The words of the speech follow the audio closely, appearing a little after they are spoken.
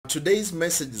Today's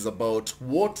message is about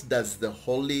what does the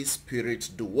Holy Spirit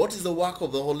do? What is the work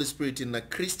of the Holy Spirit in a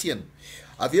Christian?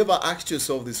 Have you ever asked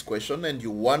yourself this question and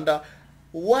you wonder,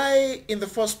 why in the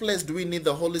first place do we need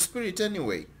the Holy Spirit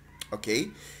anyway? Okay,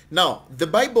 now the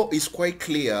Bible is quite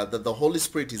clear that the Holy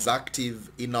Spirit is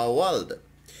active in our world.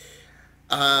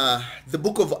 The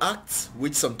book of Acts,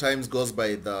 which sometimes goes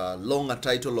by the longer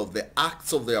title of the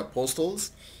Acts of the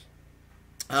Apostles,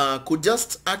 could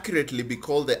just accurately be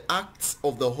called the Acts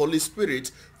of the Holy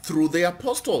Spirit through the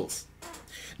Apostles.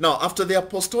 Now, after the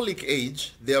apostolic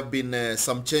age, there have been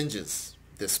some changes.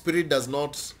 The Spirit does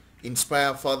not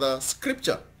inspire further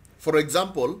scripture. For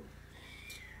example,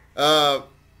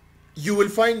 you will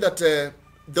find that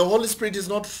the Holy Spirit is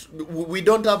not, we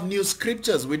don't have new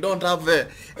scriptures. We don't have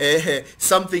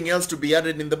something else to be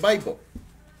added in the Bible.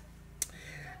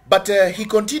 But he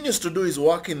continues to do his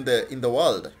work in the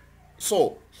world.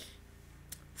 So,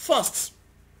 first,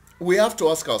 we have to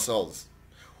ask ourselves,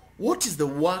 what is the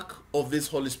work of this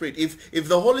Holy Spirit? If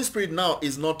the Holy Spirit now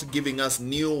is not giving us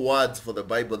new words for the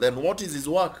Bible, then what is his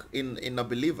work in a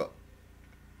believer?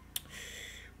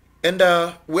 And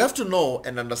we have to know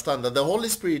and understand that the Holy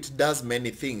Spirit does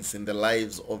many things in the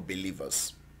lives of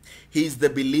believers. He is the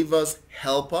believer's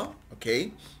helper,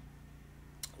 okay?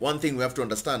 One thing we have to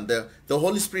understand, the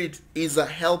Holy Spirit is a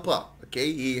helper,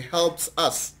 okay? He helps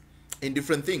us in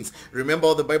different things. Remember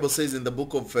what the Bible says in the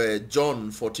book of John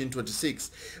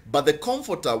 14:26. But the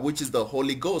Comforter, which is the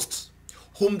Holy Ghost,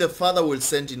 whom the Father will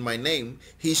send in my name,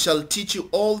 he shall teach you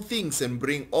all things and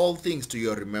bring all things to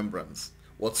your remembrance,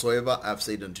 whatsoever I have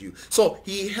said unto you. So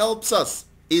he helps us,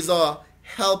 is our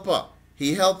helper.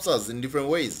 He helps us in different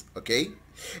ways, okay?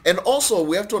 And also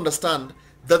we have to understand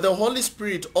that the Holy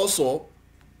Spirit also,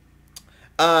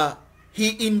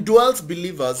 he indwells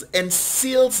believers and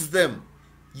seals them.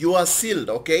 You are sealed,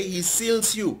 okay? He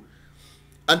seals you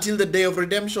until the day of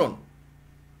redemption.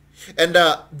 And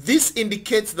this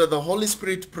indicates that the Holy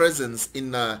Spirit presence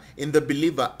in the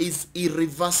believer is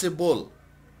irreversible.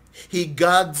 He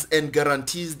guards and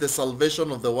guarantees the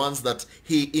salvation of the ones that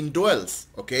he indwells,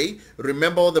 okay?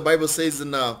 Remember what the Bible says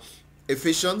in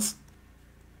Ephesians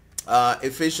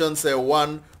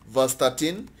 1 verse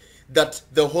 13, that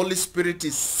the Holy Spirit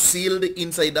is sealed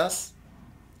inside us.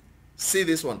 See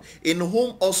this one. In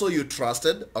whom also you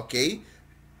trusted, okay?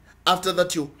 After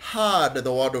that you heard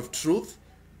the word of truth.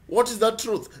 What is that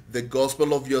truth? The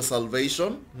gospel of your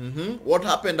salvation. What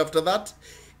happened after that?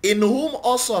 In whom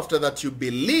also after that you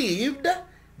believed.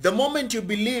 The moment you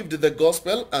believed the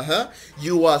gospel,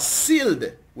 you are sealed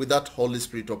with that Holy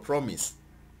Spirit of promise.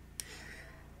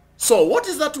 So what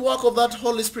is that work of that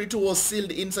Holy Spirit who was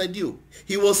sealed inside you?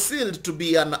 He was sealed to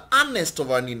be an earnest of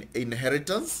an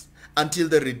inheritance until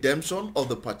the redemption of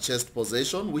the purchased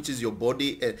possession, which is your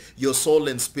body, your soul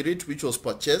and spirit, which was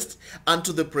purchased,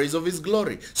 unto the praise of his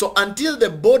glory. So until the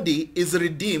body is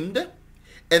redeemed,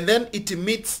 and then it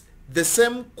meets the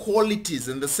same qualities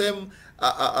and the same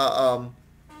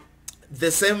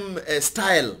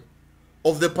style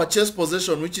of the purchased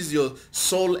possession, which is your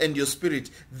soul and your spirit,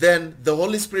 then the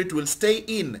Holy Spirit will stay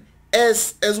in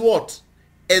as what?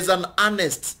 As an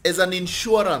earnest, as an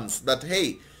insurance that,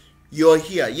 hey, you're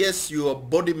here. Yes, your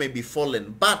body may be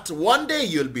fallen, but one day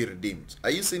you'll be redeemed. Are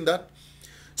you seeing that?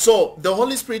 So the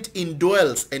Holy Spirit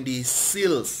indwells and he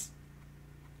seals.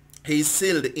 He's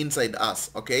sealed inside us,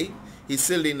 okay? He's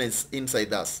sealed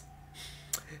inside us.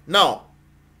 Now,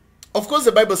 of course,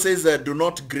 the Bible says do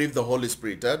not grieve the Holy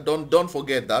Spirit. Don't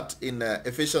forget that in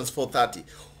Ephesians 4:30.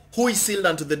 Who is sealed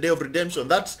unto the day of redemption?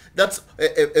 That's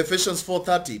Ephesians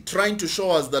 4:30, trying to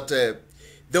show us that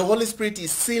the Holy Spirit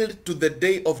is sealed to the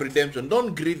day of redemption.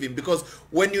 Don't grieve him, because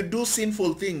when you do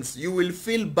sinful things, you will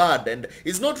feel bad. And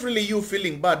it's not really you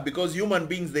feeling bad, because human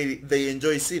beings, they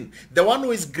enjoy sin. The one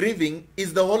who is grieving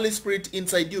is the Holy Spirit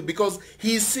inside you, because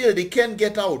he is sealed. He can't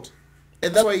get out.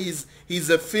 And that's why he's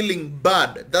feeling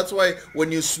bad. That's why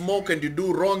when you smoke and you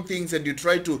do wrong things and you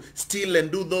try to steal and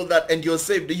do all that and you're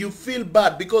saved, you feel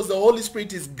bad because the Holy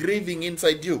Spirit is grieving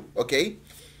inside you, okay?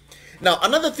 Now,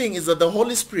 another thing is that the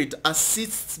Holy Spirit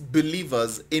assists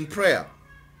believers in prayer,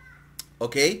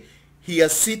 okay? He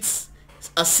assists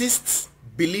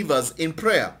believers in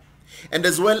prayer, and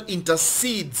as well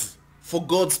intercedes for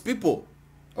God's people,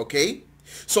 okay?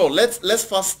 So let's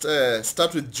first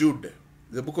start with Jude,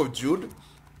 the book of Jude.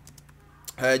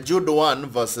 Jude 1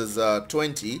 verses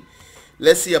 20.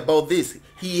 Let's see about this.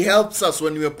 He helps us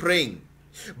when we are praying.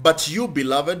 But you,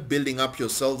 beloved, building up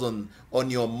yourselves on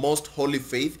your most holy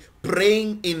faith,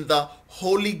 praying in the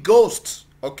Holy Ghost,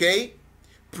 okay?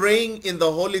 Praying in the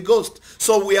Holy Ghost.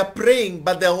 So we are praying,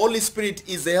 but the Holy Spirit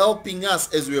is helping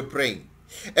us as we are praying.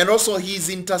 And also he is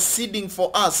interceding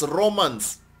for us.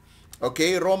 Romans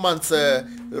Okay, Romans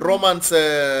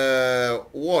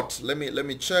what? Let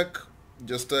me check.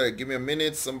 Just give me a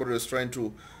minute. Somebody was trying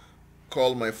to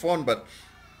call my phone, but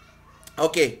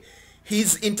okay.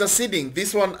 He's interceding.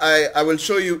 This one I will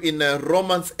show you in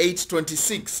Romans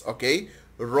 8:26. Okay,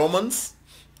 Romans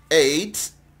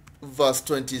 8 verse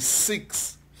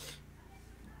 26.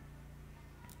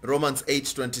 Romans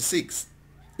 8:26.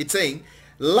 It's saying,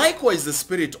 likewise the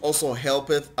Spirit also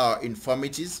helpeth our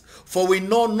infirmities, for we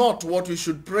know not what we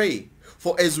should pray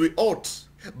for as we ought.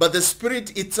 But the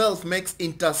Spirit itself makes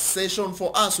intercession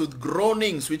for us with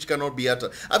groanings which cannot be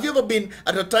uttered. Have you ever been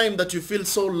at a time that you feel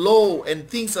so low and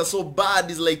things are so bad?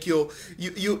 It's like you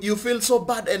feel so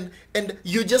bad and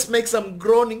you just make some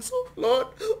groanings.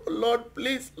 Oh Lord,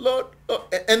 please, Lord. Oh.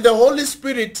 And the Holy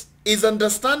Spirit is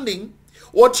understanding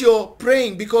what you're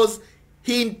praying because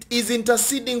he is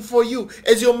interceding for you.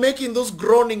 As you're making those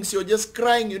groanings, you're just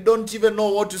crying. You don't even know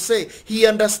what to say. He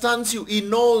understands you. He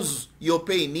knows your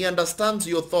pain. He understands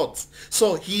your thoughts.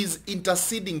 So he's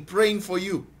interceding, praying for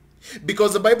you.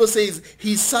 Because the Bible says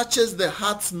he searches the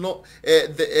hearts,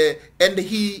 and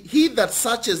he that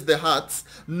searches the hearts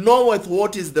knoweth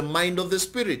what is the mind of the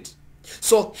Spirit.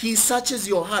 So he searches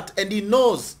your heart and he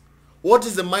knows what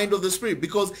is the mind of the Spirit,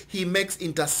 because he makes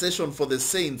intercession for the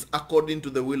saints according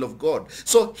to the will of God.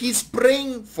 So he's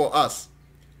praying for us.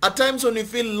 At times when you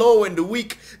feel low and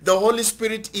weak, the Holy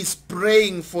Spirit is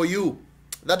praying for you.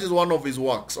 That is one of his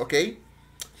works, okay?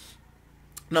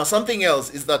 Now something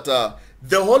else is that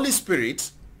the Holy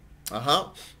Spirit,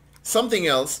 something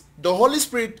else, the Holy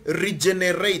Spirit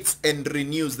regenerates and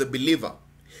renews the believer.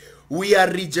 We are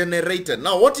regenerated.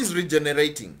 Now, what is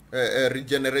regenerating?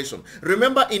 Regeneration.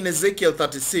 Remember in Ezekiel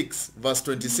 36, verse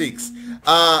 26.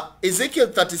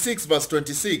 Ezekiel 36, verse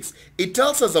 26, it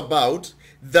tells us about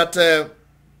that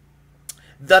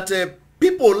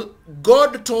people,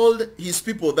 God told his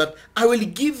people that I will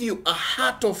give you a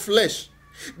heart of flesh.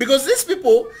 Because these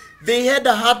people, they had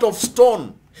a heart of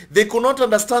stone. They could not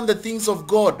understand the things of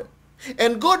God.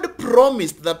 And God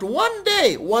promised that one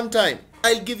day, one time,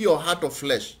 I'll give you a heart of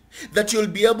flesh, that you'll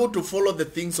be able to follow the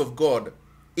things of God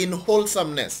in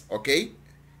wholesomeness, okay?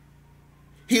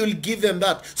 He will give them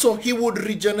that. So he would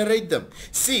regenerate them.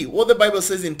 See what the Bible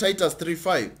says in Titus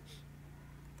 3:5.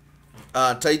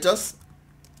 Titus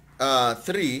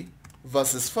 3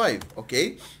 verses 5,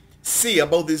 okay? See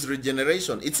about this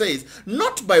regeneration. It says,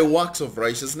 not by works of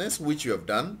righteousness which you have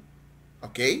done,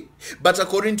 okay, but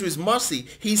according to his mercy,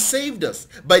 he saved us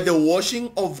by the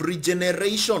washing of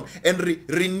regeneration and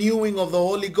renewing of the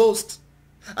Holy Ghost.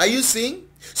 Are you seeing?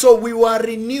 So we were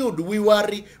renewed, we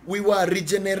were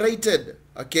regenerated,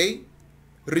 okay?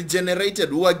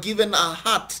 Regenerated. We were given a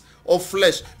heart of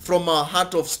flesh from a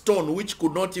heart of stone, which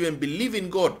could not even believe in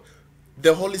God.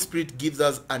 The Holy Spirit gives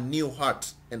us a new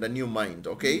heart and a new mind,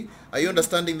 okay? Are you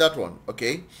understanding that one?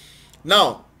 Okay.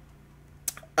 Now,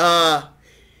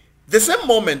 the same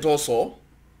moment also,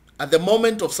 at the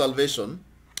moment of salvation,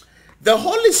 the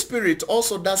Holy Spirit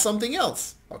also does something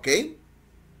else, okay?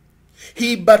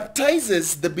 He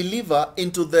baptizes the believer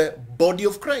into the body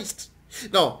of Christ.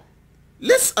 Now,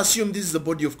 let's assume this is the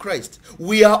body of Christ.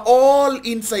 We are all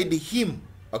inside him,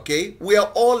 okay? We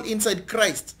are all inside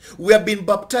Christ. We have been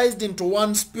baptized into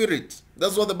one spirit.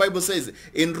 That's what the Bible says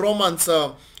in Romans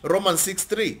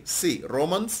 6:3. See,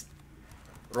 Romans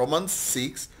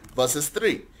 6 verses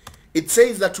 3. It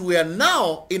says that we are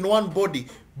now in one body,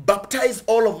 baptized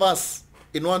all of us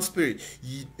in one spirit.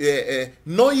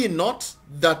 Know ye not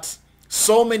that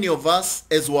so many of us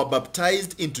as were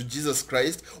baptized into Jesus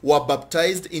Christ were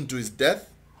baptized into his death?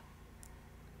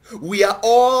 We are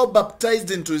all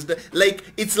baptized into his death.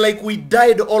 It's like we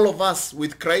died all of us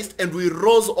with Christ and we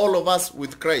rose all of us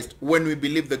with Christ when we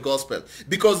believe the gospel.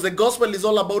 Because the gospel is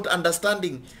all about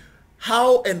understanding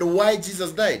how and why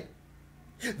Jesus died.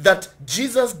 That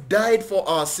Jesus died for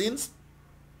our sins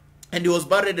and he was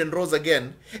buried and rose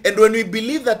again. And when we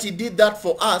believe that he did that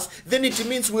for us, then it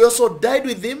means we also died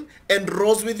with him and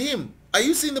rose with him. Are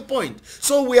you seeing the point?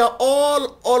 So we are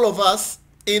all of us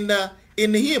in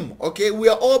him, okay? We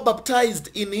are all baptized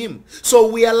in him. So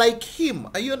we are like him.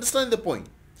 Are you understanding the point?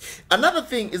 Another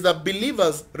thing is that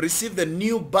believers receive the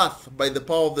new birth by the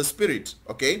power of the Spirit,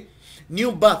 okay?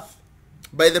 New birth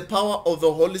by the power of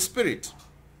the Holy Spirit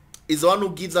is the one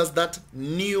who gives us that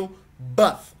new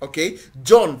birth, okay?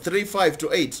 John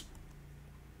 3:5-8.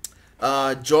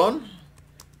 John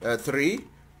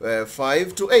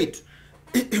 3:5-8.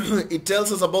 It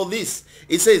tells us about this.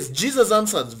 It says, Jesus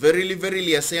answered, verily,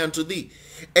 verily, I say unto thee,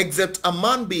 except a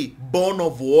man be born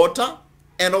of water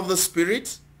and of the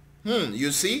Spirit,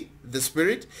 you see, the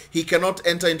Spirit, he cannot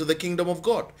enter into the kingdom of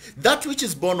God. That which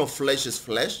is born of flesh is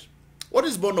flesh, What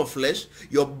is born of flesh?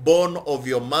 You're born of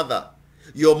your mother.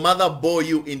 Your mother bore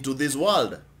you into this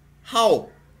world. How?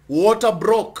 Water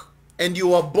broke and you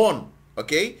were born.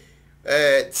 Okay?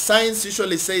 Science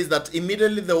usually says that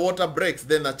immediately the water breaks,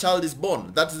 then a child is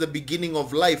born. That is the beginning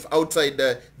of life outside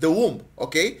the womb.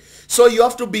 Okay? So you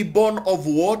have to be born of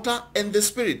water and the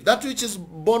spirit. That which is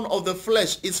born of the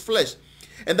flesh is flesh.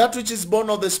 And that which is born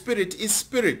of the spirit is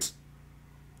spirit.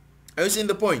 Are you seeing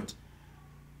the point?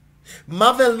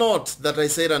 Marvel not that I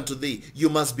said unto thee, you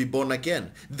must be born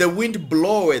again. The wind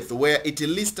bloweth where it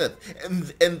listeth,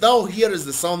 and thou hearest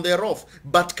the sound thereof,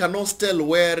 but cannot tell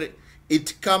where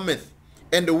it cometh,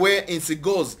 and where it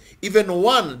goes. Even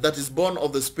one that is born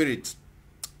of the Spirit,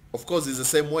 of course, is the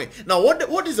same way. Now,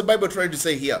 what is the Bible trying to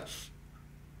say here?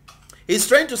 He's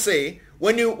trying to say,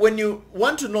 when you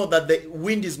want to know that the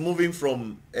wind is moving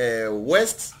from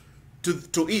west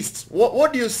to east,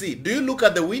 what do you see? Do you look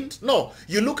at the wind? No.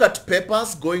 You look at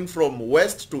peppers going from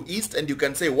west to east, and you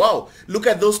can say, wow, look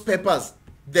at those peppers,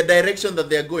 the direction that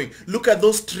they are going. Look at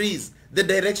those trees, the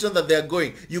direction that they are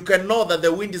going. You can know that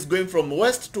the wind is going from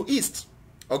west to east.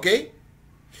 Okay?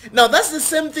 Now, that's the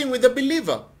same thing with the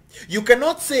believer. You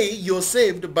cannot say you're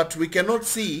saved, but we cannot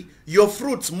see your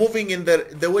fruits moving in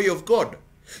the way of God.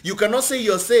 You cannot say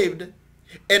you're saved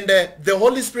and the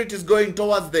Holy Spirit is going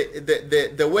towards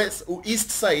the west,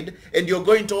 east side, and you're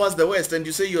going towards the west, and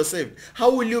you say you're saved. How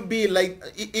will you be like,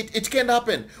 it can't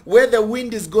happen. Where the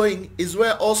wind is going is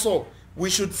where also we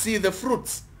should see the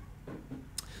fruits.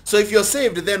 So if you're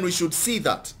saved, then we should see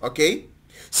that, okay?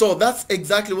 So that's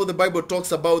exactly what the Bible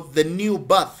talks about, the new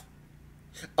birth.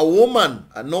 A woman,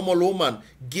 a normal woman,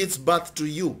 gives birth to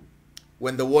you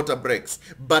when the water breaks.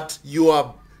 But you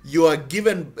are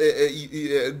given,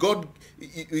 God,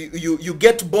 you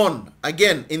get born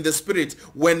again in the Spirit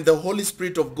when the Holy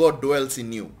Spirit of God dwells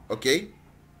in you, okay?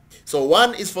 So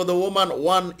one is for the woman,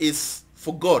 one is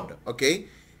for God, okay?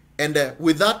 And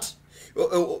with that,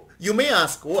 you may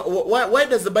ask, why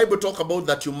does the Bible talk about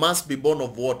that you must be born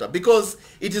of water? Because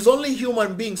it is only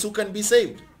human beings who can be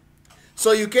saved.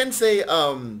 So you can say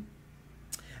an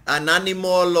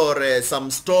animal or some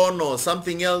stone or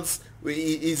something else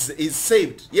is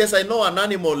saved. Yes, I know an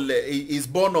animal is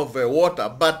born of water,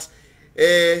 but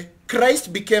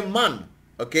Christ became man,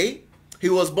 okay? He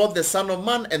was both the Son of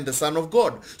Man and the Son of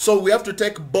God. So we have to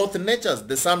take both natures,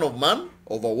 the Son of Man,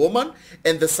 of a woman,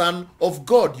 and the Son of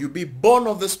God. You be born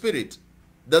of the Spirit.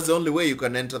 That's the only way you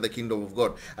can enter the kingdom of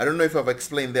God. I don't know if I've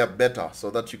explained there better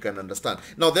so that you can understand.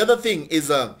 Now, the other thing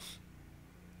is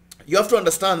you have to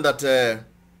understand that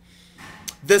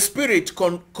the Spirit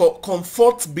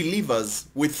comforts believers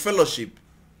with fellowship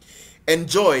and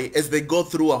joy as they go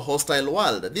through a hostile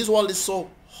world. This world is so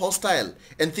hostile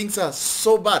and things are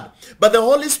so bad. But the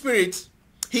Holy Spirit,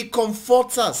 He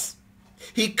comforts us.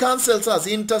 He counsels us.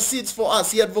 He intercedes for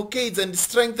us. He advocates and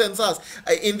strengthens us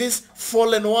in this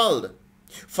fallen world.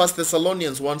 1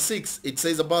 Thessalonians 1:6, it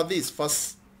says about this. 1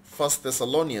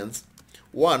 Thessalonians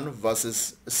 1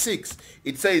 verses 6.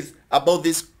 It says about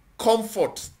this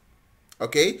comfort.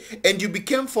 Okay? And you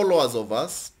became followers of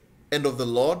us and of the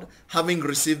Lord, having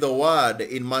received the word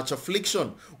in much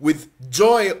affliction, with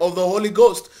joy of the Holy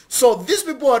Ghost. So these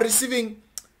people are receiving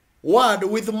word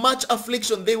with much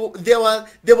affliction. There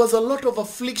was a lot of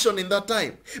affliction in that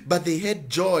time, but they had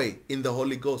joy in the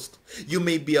Holy Ghost. You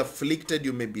may be afflicted,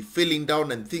 you may be feeling down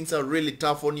and things are really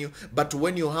tough on you, but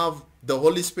when you have the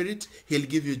Holy Spirit, He'll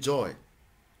give you joy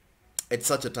at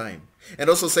such a time. And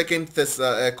also 2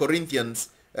 Corinthians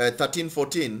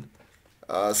 13:14,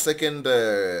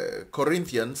 2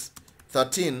 Corinthians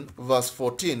 13 verse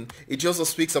 14, it also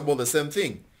speaks about the same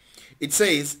thing. It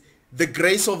says, the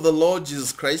grace of the Lord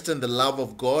Jesus Christ and the love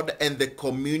of God and the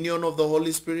communion of the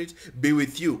Holy Spirit be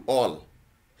with you all.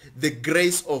 The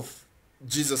grace of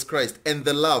Jesus Christ and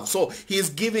the love. So He is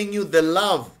giving you the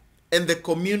love and the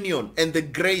communion and the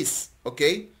grace.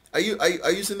 Okay? Are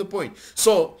you seeing the point?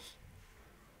 So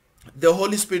the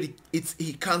Holy Spirit,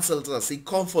 He counsels us, He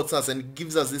comforts us, and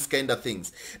gives us this kind of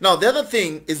things. Now, the other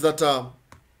thing is that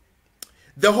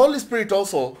the Holy Spirit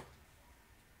also,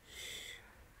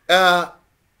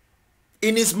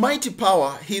 in His mighty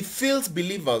power, He fills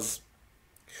believers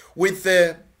with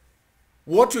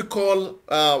what we call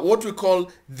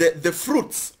the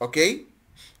fruits, okay?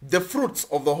 The fruits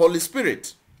of the Holy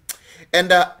Spirit.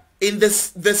 And in the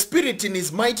Spirit, in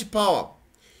His mighty power,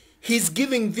 He's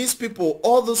giving these people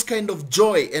all those kind of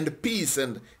joy and peace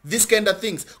and these kind of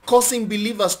things, causing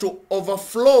believers to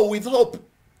overflow with hope.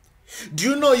 Do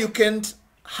you know you can't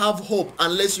have hope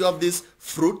unless you have these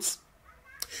fruits?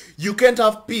 You can't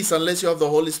have peace unless you have the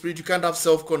Holy Spirit. You can't have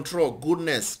self-control,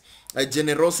 goodness,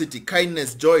 generosity,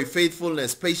 kindness, joy,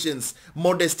 faithfulness, patience,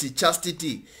 modesty,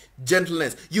 chastity,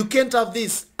 gentleness. You can't have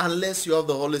this unless you have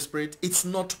the Holy Spirit. It's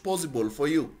not possible for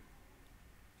you.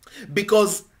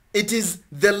 Because it is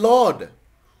the Lord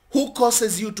who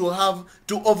causes you to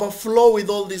overflow with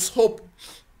all this hope.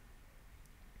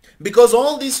 Because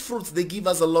all these fruits, they give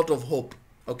us a lot of hope.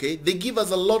 Okay? They give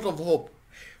us a lot of hope.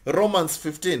 Romans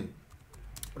 15,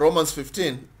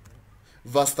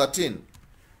 verse 13.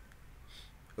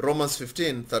 Romans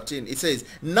 15:13. It says,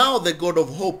 now the God of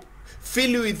hope fill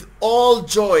you with all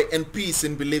joy and peace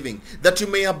in believing, that you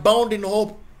may abound in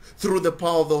hope through the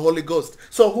power of the Holy Ghost.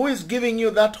 So who is giving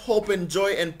you that hope and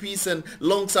joy and peace and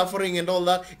long suffering and all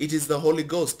that? It is the Holy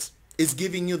Ghost is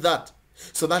giving you that,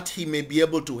 so that he may be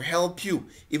able to help you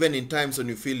even in times when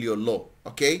you feel you're low.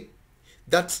 Okay?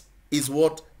 That is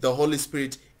what the Holy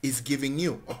Spirit is giving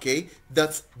you. Okay?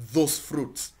 That's those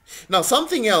fruits. Now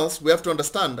something else we have to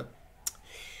understand.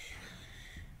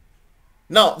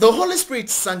 Now, the Holy Spirit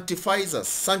sanctifies us.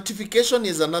 Sanctification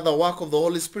is another work of the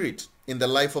Holy Spirit in the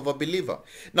life of a believer.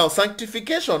 Now,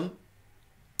 sanctification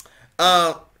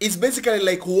is basically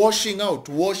like washing out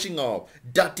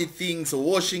dirty things,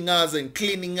 washing us and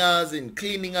cleaning us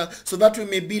so that we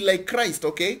may be like Christ,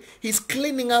 okay? He's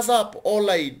cleaning us up, all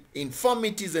our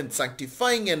infirmities, and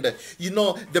sanctifying, and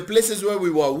the places where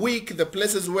we were weak, the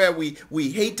places where we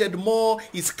hated more,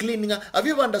 he's cleaning us. Have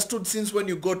you ever understood, since when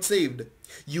you got saved,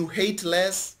 you hate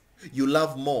less, you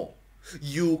love more?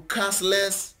 You curse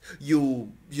less, you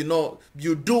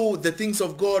do the things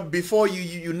of God. Before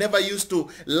you never used to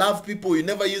love people, you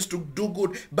never used to do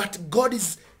good, but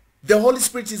the Holy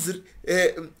Spirit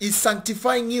is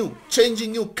sanctifying you,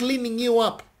 changing you, cleaning you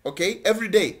up, okay, every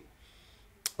day.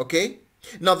 Okay?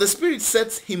 Now the Spirit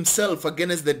sets himself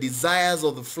against the desires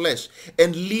of the flesh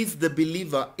and leads the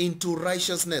believer into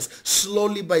righteousness,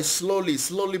 slowly by slowly,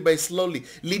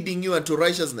 leading you into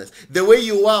righteousness. The way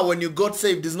you are when you got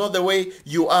saved is not the way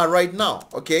you are right now,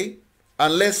 okay?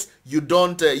 Unless you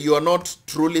are not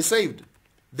truly saved.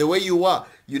 The way you are,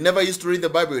 you never used to read the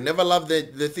Bible, you never loved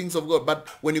the things of God, but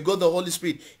when you got the Holy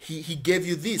Spirit, he gave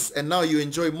you this, and now you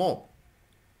enjoy more.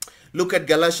 Look at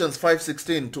Galatians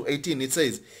 5:16-18. It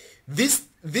says,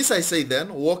 This I say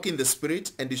then, walk in the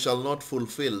Spirit, and you shall not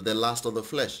fulfill the lust of the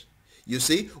flesh. You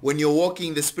see, when you're walking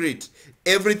in the Spirit,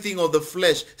 everything of the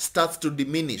flesh starts to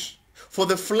diminish. For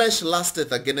the flesh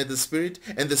lusteth against the Spirit,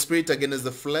 and the Spirit against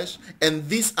the flesh, and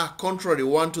these are contrary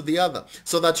one to the other,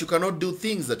 so that you cannot do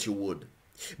things that you would.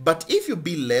 But if you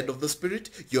be led of the Spirit,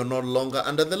 you're no longer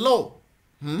under the law.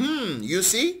 You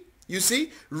see?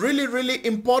 Really, really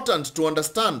important to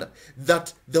understand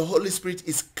that the Holy Spirit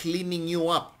is cleaning you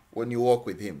up when you walk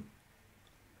with him.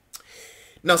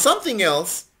 Now something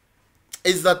else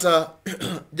is that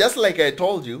just like I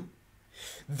told you,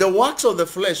 the works of the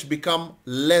flesh become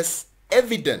less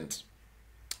evident.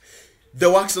 The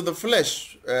works of the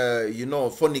flesh,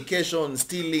 fornication,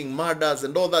 stealing, murders,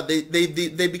 and all that,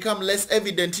 they become less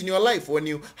evident in your life when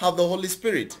you have the Holy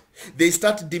Spirit. They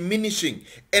start diminishing,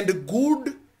 and the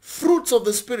good fruits of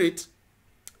the Spirit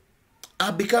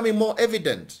are becoming more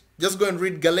evident. Just go and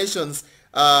read Galatians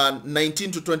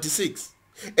 19-26,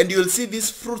 and you'll see these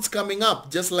fruits coming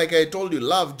up, just like I told you: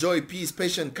 love, joy, peace,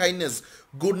 patience, kindness,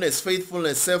 goodness,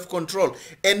 faithfulness, self-control.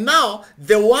 And now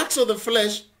the works of the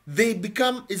flesh,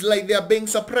 it's like they are being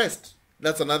suppressed.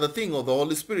 That's another thing of the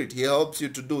Holy Spirit. He helps you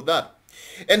to do that.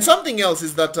 And something else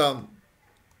is that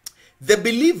the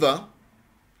believer,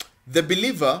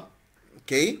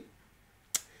 okay,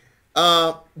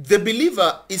 the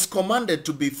believer is commanded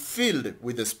to be filled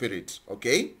with the Spirit,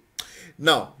 okay?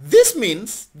 Now, this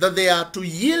means that they are to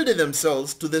yield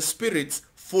themselves to the Spirit's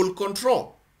full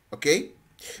control, okay?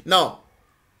 Now,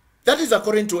 that is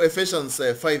according to Ephesians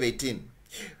 5:18.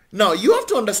 Now, you have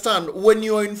to understand, when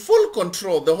you are in full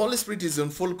control, the Holy Spirit is in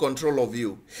full control of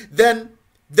you, then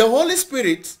the Holy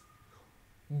Spirit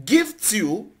gifts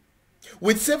you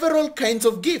with several kinds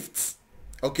of gifts,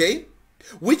 okay,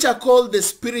 which are called the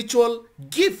spiritual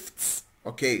gifts,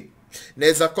 okay.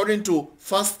 There's according to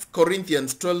 1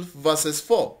 Corinthians 12 verses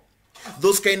 4.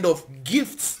 Those kind of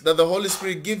gifts that the Holy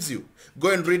Spirit gives you.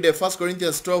 Go and read 1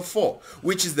 Corinthians 12:4,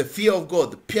 which is the fear of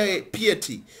God,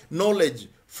 piety, knowledge,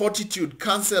 fortitude,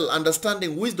 counsel,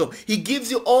 understanding, wisdom. He gives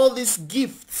you all these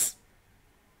gifts.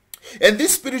 And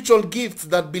these spiritual gifts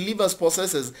that believers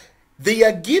possesses, they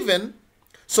are given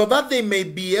so that he may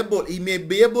be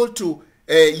able to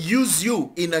use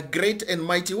you in a great and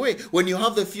mighty way. When you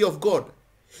have the fear of God,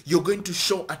 you're going to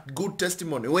show a good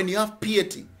testimony. When you have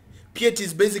piety, piety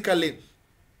is basically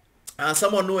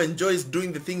someone who enjoys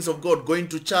doing the things of God, going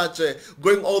to church,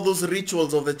 going all those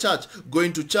rituals of the church,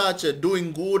 going to church,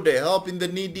 doing good, helping the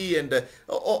needy, and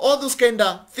all those kind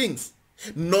of things.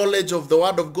 Knowledge of the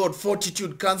word of God,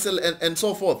 fortitude, counsel, and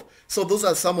so forth. So those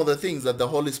are some of the things that the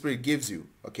Holy Spirit gives you,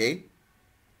 okay?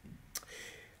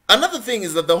 Another thing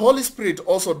is that the Holy Spirit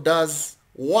also does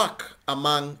work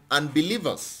among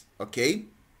unbelievers, okay?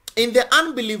 In the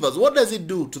unbelievers, what does it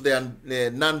do to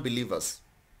the non-believers?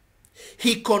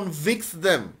 He convicts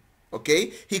them,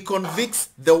 okay? He convicts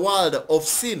the world of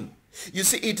sin. You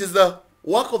see, it is the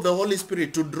work of the Holy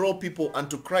Spirit to draw people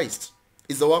unto Christ.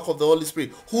 It's the work of the Holy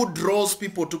Spirit who draws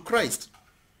people to Christ.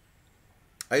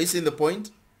 Are you seeing the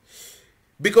point?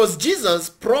 Because Jesus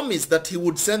promised that he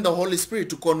would send the Holy Spirit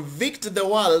to convict the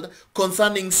world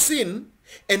concerning sin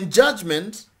and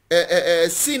judgment,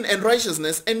 sin and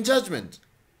righteousness and judgment.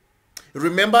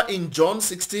 Remember in John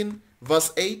 16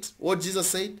 verse 8 what Jesus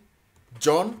said?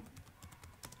 John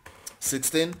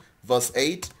 16 verse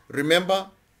 8. Remember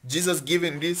Jesus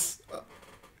giving this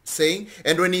saying,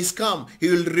 and when he's come, he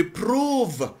will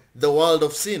reprove the world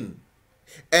of sin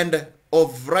and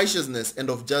of righteousness and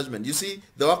of judgment. You see,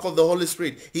 the work of the Holy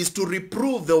Spirit is to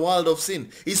reprove the world of sin,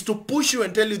 is to push you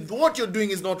and tell you what you're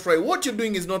doing is not right, what you're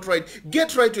doing is not right,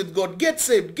 get right with God, get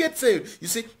saved, get saved. You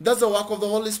see, that's the work of the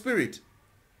Holy Spirit.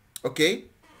 Okay?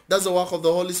 That's the work of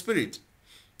the Holy Spirit.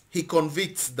 He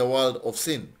convicts the world of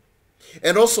sin.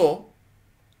 And also,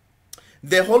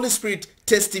 the Holy Spirit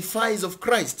testifies of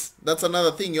Christ. That's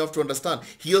another thing you have to understand.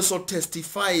 He also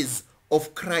testifies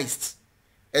of Christ.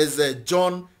 As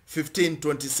John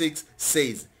 15:26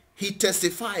 says, he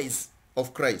testifies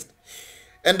of Christ.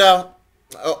 And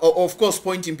of course,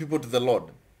 pointing people to the Lord.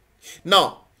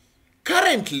 Now,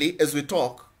 currently, as we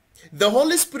talk, the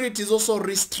Holy Spirit is also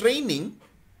restraining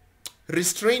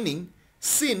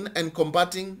sin and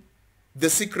combating the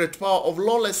secret power of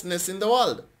lawlessness in the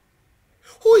world.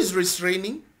 Who is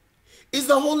restraining? Is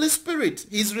the Holy Spirit.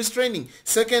 He's restraining.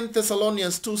 2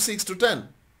 Thessalonians 2, 6 to 10.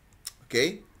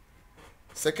 Okay?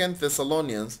 2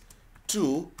 Thessalonians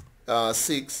 2,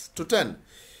 6 to 10.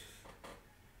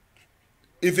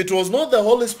 If it was not the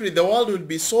Holy Spirit, the world would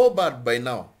be so bad by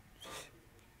now.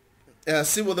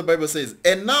 See what the Bible says.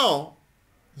 And now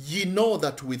ye know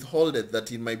that withholdeth that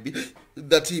he might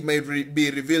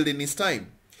be revealed in his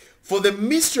time. For the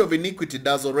mystery of iniquity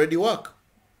does already work.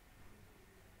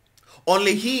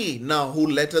 Only he now who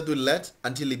letteth will let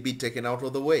until it be taken out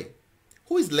of the way.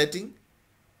 Who is letting?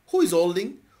 Who is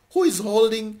holding? Who is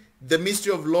holding the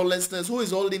mystery of lawlessness? Who is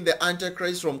holding the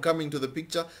Antichrist from coming to the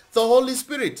picture? The Holy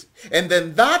Spirit. And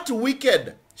then that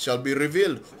wicked shall be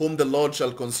revealed, whom the Lord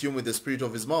shall consume with the spirit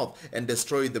of his mouth and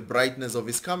destroy the brightness of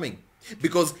his coming.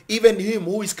 Because even him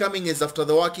who is coming is after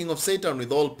the working of Satan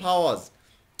with all powers,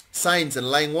 signs and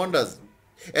lying wonders,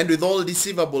 and with all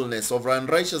deceivableness of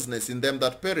unrighteousness in them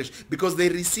that perish, because they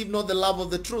receive not the love of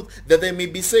the truth, that they may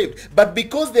be saved. But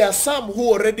because there are some who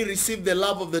already received the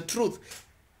love of the truth,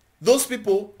 those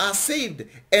people are saved,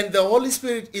 and the Holy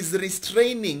Spirit is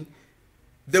restraining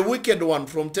the wicked one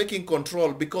from taking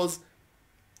control, because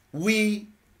we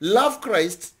love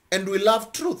Christ and we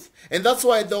love truth. And that's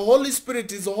why the Holy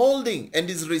Spirit is holding and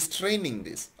is restraining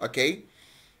this. Okay?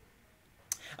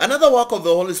 Another work of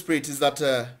the Holy Spirit is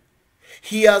that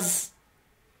he has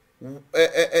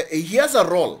a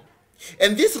role.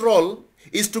 And this role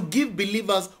is to give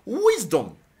believers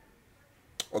wisdom.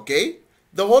 Okay?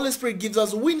 The Holy Spirit gives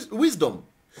us wisdom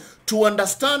to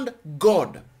understand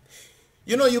God.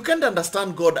 You know, you can't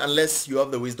understand God unless you have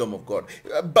the wisdom of God.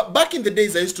 But back in the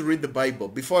days, I used to read the Bible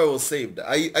before I was saved.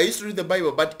 I used to read the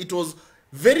Bible, but it was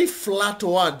very flat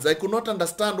words. I could not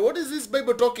understand, what is this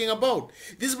Bible talking about?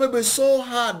 This Bible is so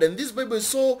hard, and this Bible is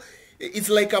so, it's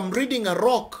like I'm reading a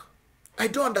rock. I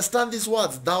don't understand these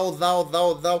words. Thou, thou,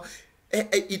 thou, thou.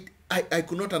 I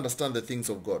could not understand the things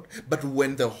of God. But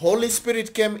when the Holy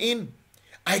Spirit came in,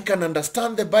 I can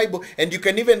understand the Bible. And you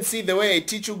can even see the way I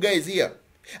teach you guys here.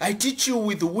 I teach you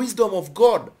with the wisdom of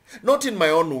God. Not in my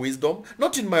own wisdom,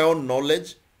 not in my own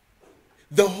knowledge.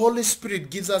 The Holy Spirit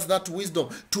gives us that wisdom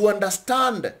to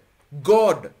understand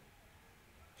God.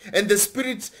 And the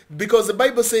Spirit, because the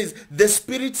Bible says, the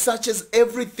Spirit searches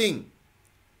everything,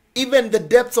 even the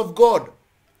depths of God.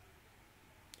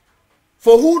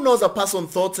 For who knows a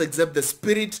person's thoughts except the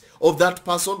spirit of that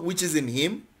person which is in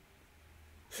him?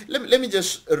 Let me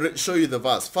just show you the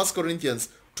verse. 1 Corinthians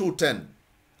 2:10.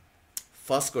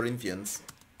 1 Corinthians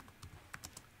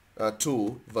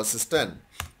 2 verses 10.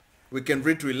 We can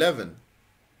read to 11.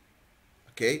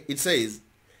 Okay, it says,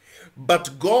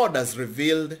 but God has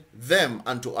revealed them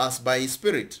unto us by his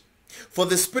Spirit. For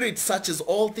the Spirit searches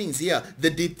all things, here, the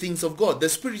deep things of God. The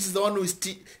Spirit is the one who is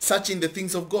searching the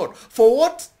things of God. For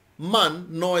what man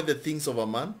knoweth the things of a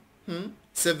man?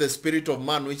 Save the spirit of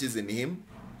man which is in him.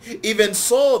 Even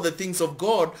so, the things of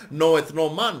God knoweth no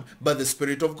man, but the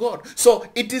Spirit of God. So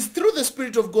it is through the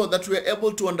Spirit of God that we are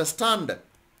able to understand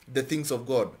the things of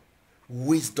God.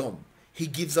 Wisdom. He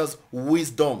gives us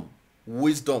wisdom.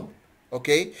 Wisdom.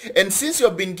 Okay? And since you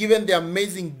have been given the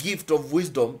amazing gift of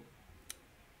wisdom,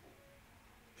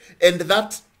 and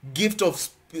that gift of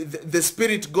the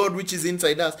Spirit God which is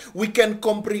inside us, we can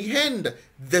comprehend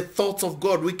the thoughts of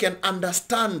God. We can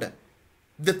understand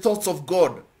the thoughts of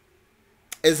God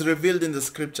as revealed in the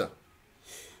scripture.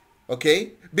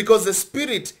 Okay? Because the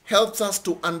Spirit helps us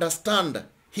to understand.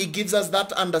 He gives us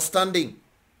that understanding.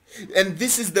 And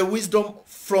this is the wisdom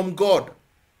from God.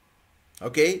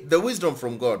 Okay? The wisdom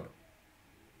from God.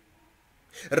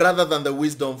 Rather than the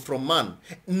wisdom from man.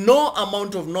 No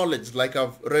amount of knowledge, like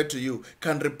I've read to you,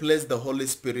 can replace the Holy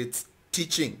Spirit's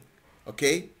teaching.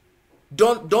 Okay?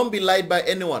 Don't be lied by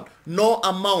anyone. No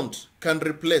amount can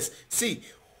replace. See,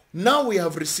 now we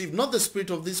have received not the spirit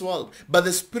of this world, but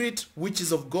the Spirit which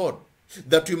is of God,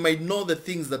 that we might know the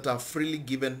things that are freely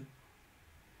given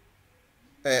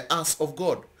us of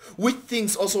God. Which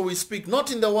things also we speak,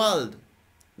 not in the world,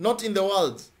 not in the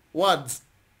world's words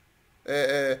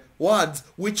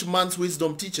which man's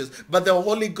wisdom teaches, but the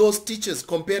Holy Ghost teaches,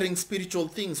 comparing spiritual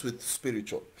things with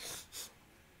spiritual.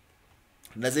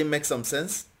 Does it make some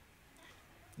sense?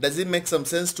 Does it make some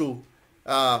sense to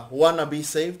wanna be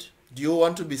saved? Do you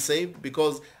want to be saved?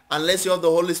 Because unless you have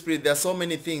the Holy Spirit, there are so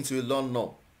many things you don't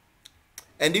know.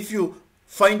 And if you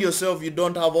find yourself you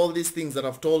don't have all these things that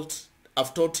I've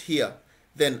taught here,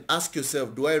 then ask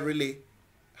yourself, do I really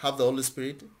have the Holy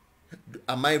Spirit?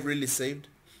 Am I really saved?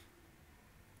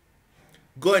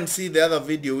 Go and see the other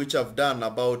video which I've done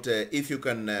about if you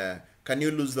can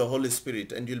you lose the Holy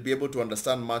Spirit, and you'll be able to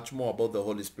understand much more about the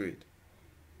Holy Spirit.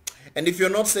 And if you're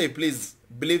not saved, please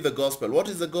believe the gospel. What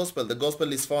is the gospel? The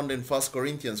gospel is found in 1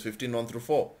 Corinthians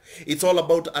 15:1-4. It's all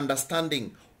about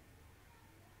understanding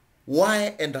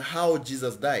why and how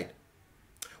Jesus died.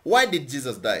 Why did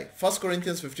Jesus die? 1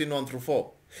 Corinthians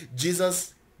 15:1-4.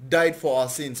 Jesus died for our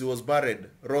sins. He was buried,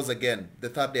 rose again the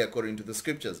third day according to the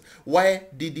scriptures. Why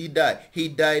did he die? He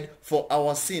died for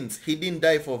our sins. He didn't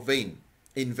die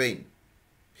in vain.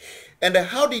 And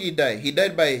how did he die? He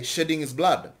died by shedding his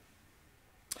blood.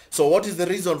 So what is the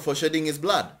reason for shedding his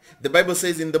blood? The Bible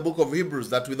says in the book of Hebrews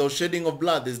that without shedding of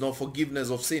blood there is no forgiveness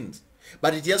of sins.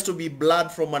 But it has to be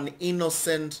blood from an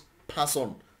innocent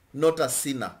person, not a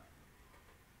sinner.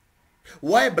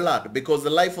 Why blood? Because the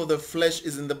life of the flesh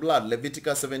is in the blood.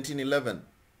 Leviticus 17:11.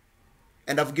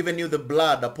 And I've given you the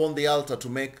blood upon the altar to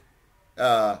make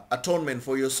atonement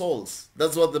for your souls.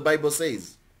 That's what the Bible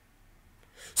says.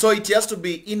 So it has to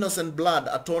be innocent blood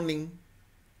atoning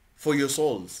for your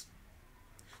souls.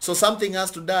 So something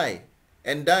has to die.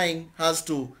 And dying has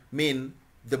to mean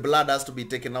the blood has to be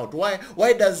taken out.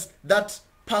 Why does that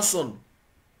person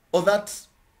or that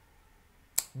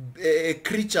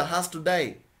creature has to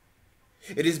die?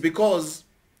 It is because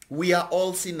we are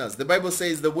all sinners. The Bible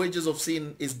says the wages of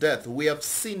sin is death. We have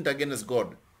sinned against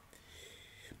God.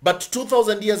 But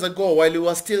 2,000 years ago, while we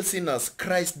were still sinners,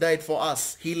 Christ died for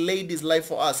us. He laid his life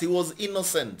for us. He was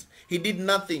innocent. He did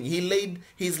nothing. He laid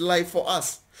his life for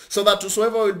us, so that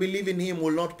whosoever will believe in him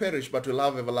will not perish, but will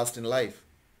have everlasting life.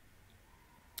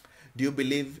 Do you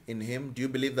believe in him? Do you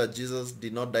believe that Jesus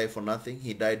did not die for nothing?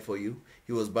 He died for you.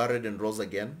 He was buried and rose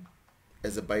again,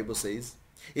 as the Bible says.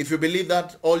 If you believe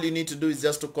that, all you need to do is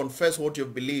just to confess what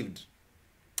you've believed.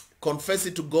 Confess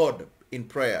it to God in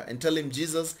prayer and tell him,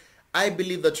 Jesus, I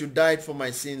believe that you died for my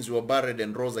sins, you were buried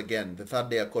and rose again the third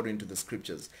day according to the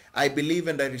scriptures. I believe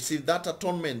and I receive that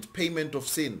atonement, payment of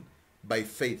sin by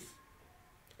faith.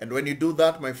 And when you do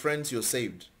that, my friends, you're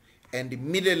saved. And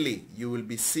immediately you will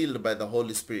be sealed by the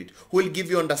Holy Spirit, who will give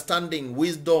you understanding,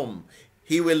 wisdom.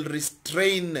 He will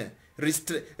restrain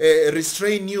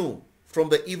you from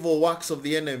the evil works of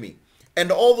the enemy. And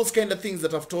all those kind of things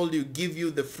that I've told you, give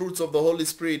you the fruits of the Holy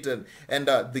Spirit and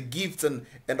the gifts and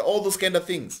all those kind of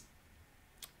things.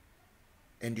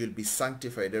 And you'll be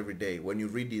sanctified every day when you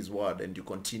read his word and you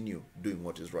continue doing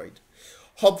what is right.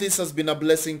 Hope this has been a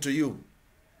blessing to you.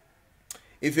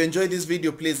 If you enjoyed this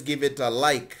video, please give it a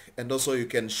like, and also you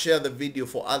can share the video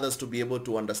for others to be able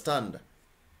to understand.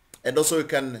 And also you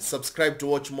can subscribe to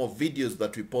watch more videos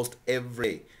that we post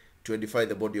every day to edify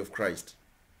the body of Christ.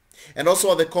 And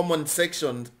also at the comment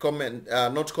section,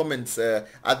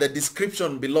 at the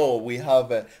description below, we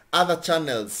have other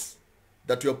channels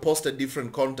that we have posted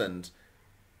different content.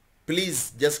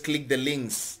 Please just click the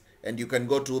links And you can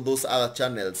go to those other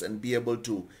channels and be able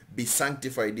to be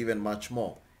sanctified even much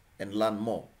more and learn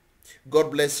more.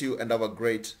 God bless you and have a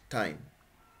great time.